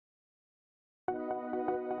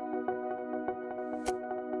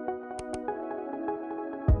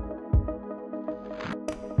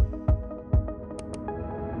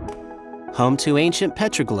Home to ancient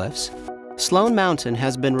petroglyphs, Sloan Mountain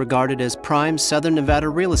has been regarded as prime southern Nevada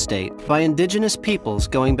real estate by indigenous peoples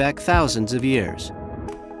going back thousands of years.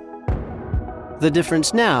 The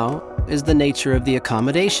difference now is the nature of the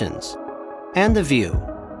accommodations and the view.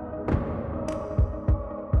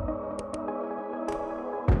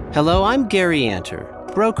 Hello, I'm Gary Anter,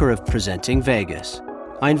 broker of Presenting Vegas.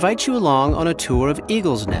 I invite you along on a tour of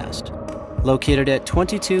Eagle's Nest, located at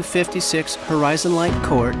 2256 Horizon Light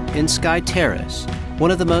Court in Sky Terrace, one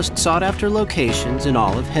of the most sought-after locations in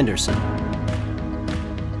all of Henderson.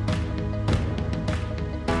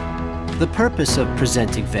 The purpose of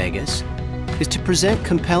Presenting Vegas is to present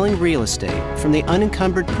compelling real estate from the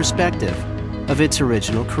unencumbered perspective of its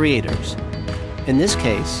original creators. In this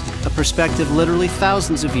case, a perspective literally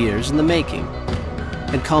thousands of years in the making,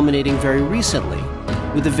 and culminating very recently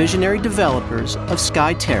with the visionary developers of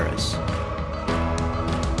Sky Terrace.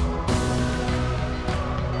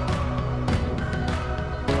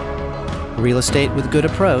 Real estate with good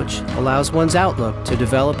approach allows one's outlook to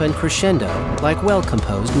develop and crescendo like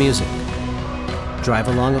well-composed music. Drive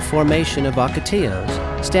along a formation of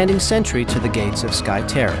ocotillos standing sentry to the gates of Sky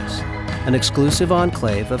Terrace, an exclusive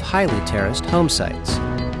enclave of highly terraced home sites.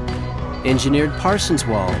 Engineered Parsons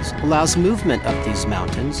walls allows movement up these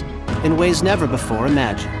mountains in ways never before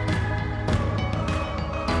imagined.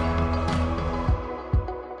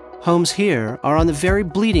 Homes here are on the very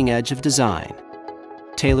bleeding edge of design,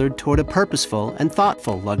 tailored toward a purposeful and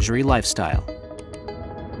thoughtful luxury lifestyle.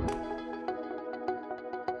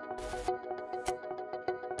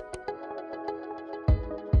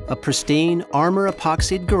 A pristine,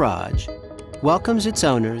 armor-epoxied garage welcomes its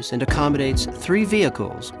owners and accommodates 3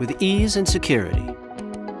 vehicles with ease and security.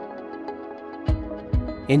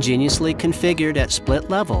 Ingeniously configured at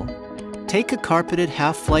split level, take a carpeted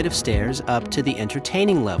half-flight of stairs up to the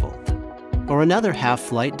entertaining level, or another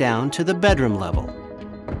half-flight down to the bedroom level.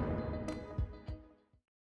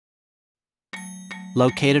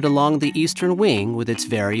 Located along the eastern wing with its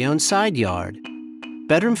very own side yard,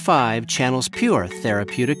 Bedroom 5 channels pure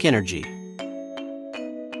therapeutic energy.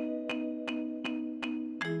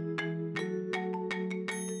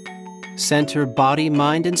 Center body,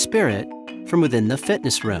 mind, and spirit from within the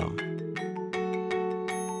fitness room.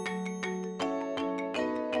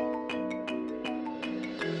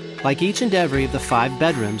 Like each and every of the 5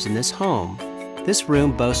 bedrooms in this home, this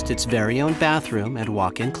room boasts its very own bathroom and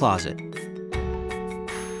walk-in closet.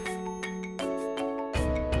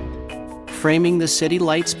 Framing the city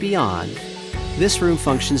lights beyond, this room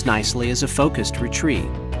functions nicely as a focused retreat.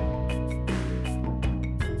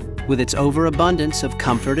 With its overabundance of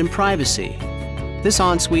comfort and privacy, this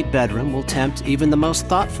ensuite bedroom will tempt even the most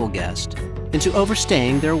thoughtful guest into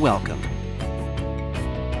overstaying their welcome.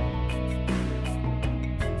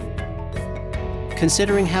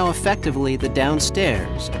 Considering how effectively the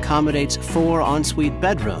downstairs accommodates 4 ensuite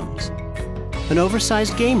bedrooms, an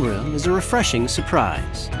oversized game room is a refreshing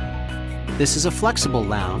surprise. This is a flexible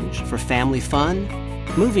lounge for family fun,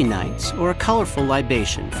 movie nights, or a colorful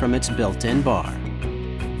libation from its built-in bar.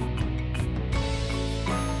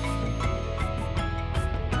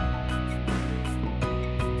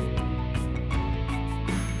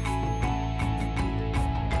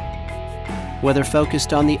 Whether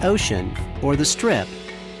focused on the ocean or the Strip,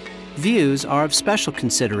 views are of special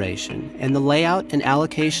consideration in the layout and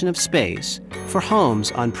allocation of space for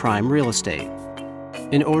homes on prime real estate.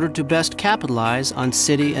 In order to best capitalize on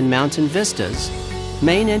city and mountain vistas,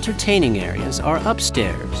 main entertaining areas are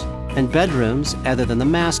upstairs, and bedrooms, other than the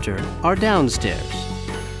master, are downstairs.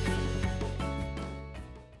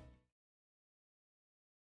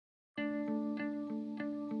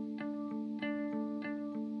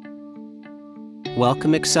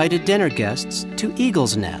 Welcome excited dinner guests to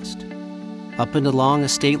Eagle's Nest. Up and along a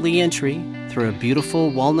stately entry, through a beautiful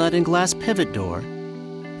walnut and glass pivot door,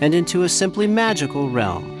 and into a simply magical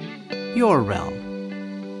realm, your realm.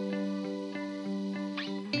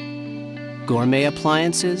 Gourmet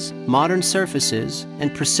appliances, modern surfaces,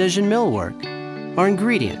 and precision millwork are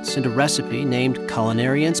ingredients in a recipe named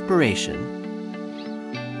Culinary Inspiration.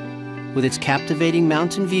 With its captivating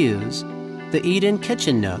mountain views, the Eat-In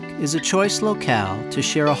Kitchen Nook is a choice locale to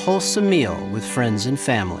share a wholesome meal with friends and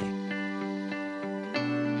family.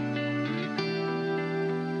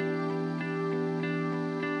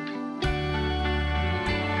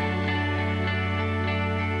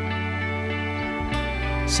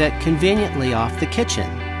 Set conveniently off the kitchen,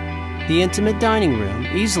 the intimate dining room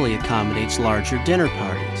easily accommodates larger dinner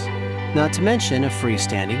parties, not to mention a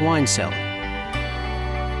freestanding wine cellar.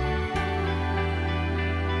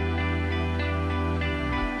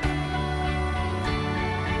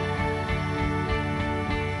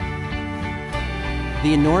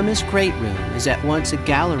 the enormous great room is at once a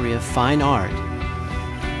gallery of fine art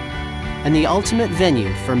and the ultimate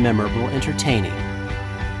venue for memorable entertaining.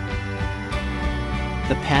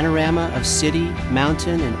 The panorama of city,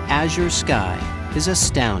 mountain, and azure sky is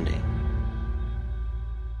astounding.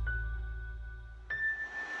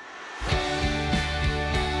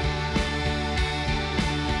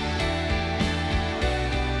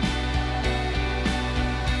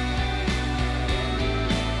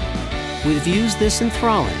 With views this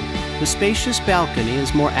enthralling, the spacious balcony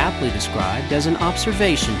is more aptly described as an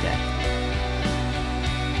observation deck.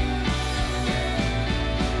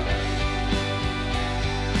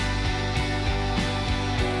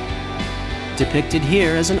 Depicted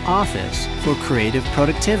here as an office for creative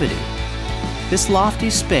productivity, this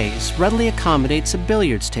lofty space readily accommodates a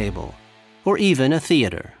billiards table or even a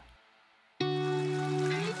theater.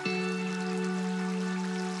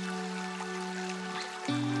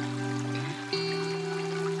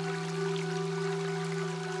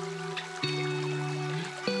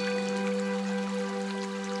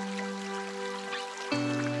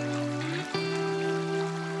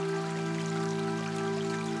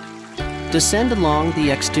 Descend along the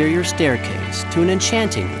exterior staircase to an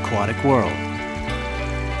enchanting aquatic world.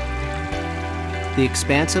 The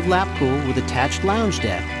expansive lap pool with attached lounge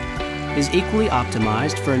deck is equally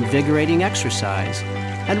optimized for invigorating exercise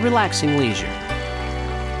and relaxing leisure.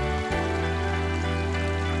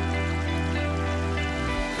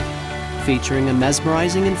 Featuring a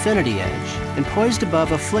mesmerizing infinity edge and poised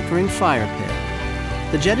above a flickering fire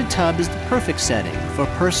pit, the jetted tub is the perfect setting for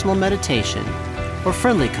personal meditation or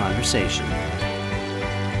friendly conversation.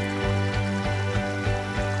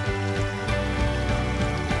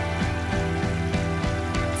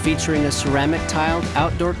 Featuring a ceramic tiled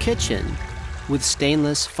outdoor kitchen with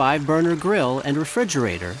stainless 5-burner grill and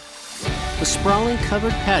refrigerator, the sprawling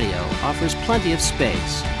covered patio offers plenty of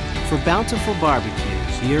space for bountiful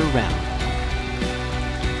barbecues year-round.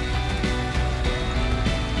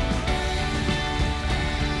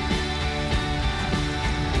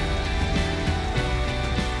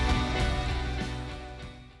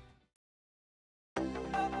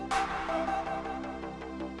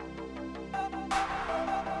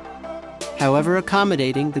 However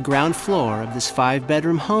accommodating the ground floor of this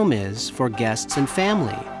 5-bedroom home is for guests and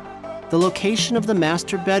family, the location of the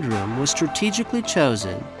master bedroom was strategically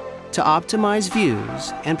chosen to optimize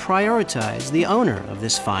views and prioritize the owner of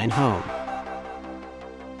this fine home.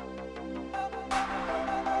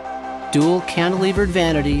 Dual cantilevered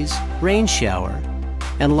vanities, rain shower,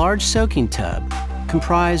 and large soaking tub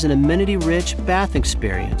comprise an amenity-rich bath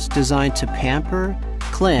experience designed to pamper,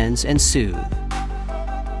 cleanse, and soothe.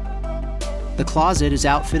 The closet is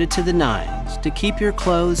outfitted to the nines to keep your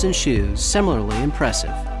clothes and shoes similarly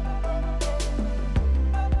impressive.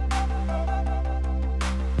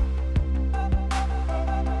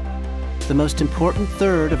 The most important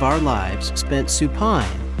third of our lives spent supine,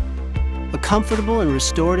 a comfortable and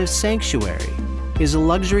restorative sanctuary, is a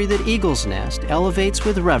luxury that Eagle's Nest elevates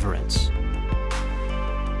with reverence.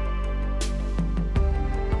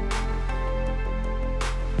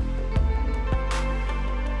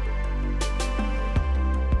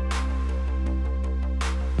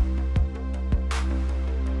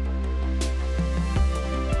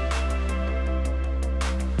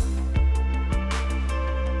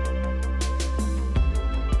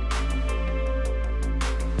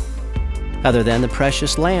 Other than the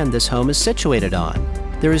precious land this home is situated on,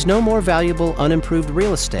 there is no more valuable unimproved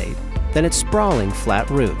real estate than its sprawling flat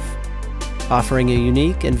roof, offering a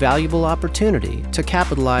unique and valuable opportunity to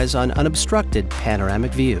capitalize on unobstructed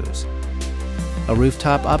panoramic views. A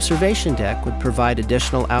rooftop observation deck would provide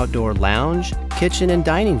additional outdoor lounge, kitchen, and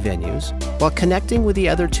dining venues while connecting with the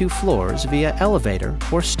other 2 floors via elevator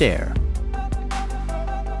or stair.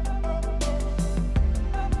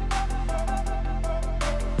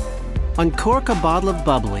 Uncork a bottle of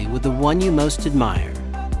bubbly with the one you most admire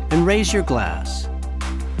and raise your glass.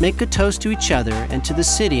 Make a toast to each other and to the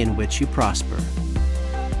city in which you prosper.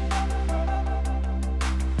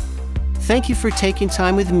 Thank you for taking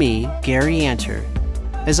time with me, Gary Anter,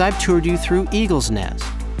 as I've toured you through Eagle's Nest,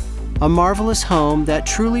 a marvelous home that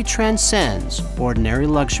truly transcends ordinary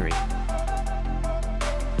luxury.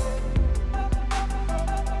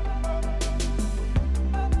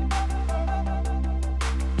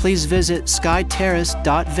 Please visit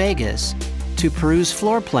skyterrace.vegas to peruse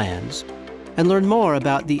floor plans and learn more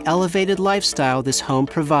about the elevated lifestyle this home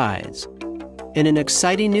provides in an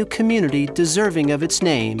exciting new community deserving of its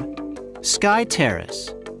name, Sky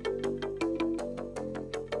Terrace.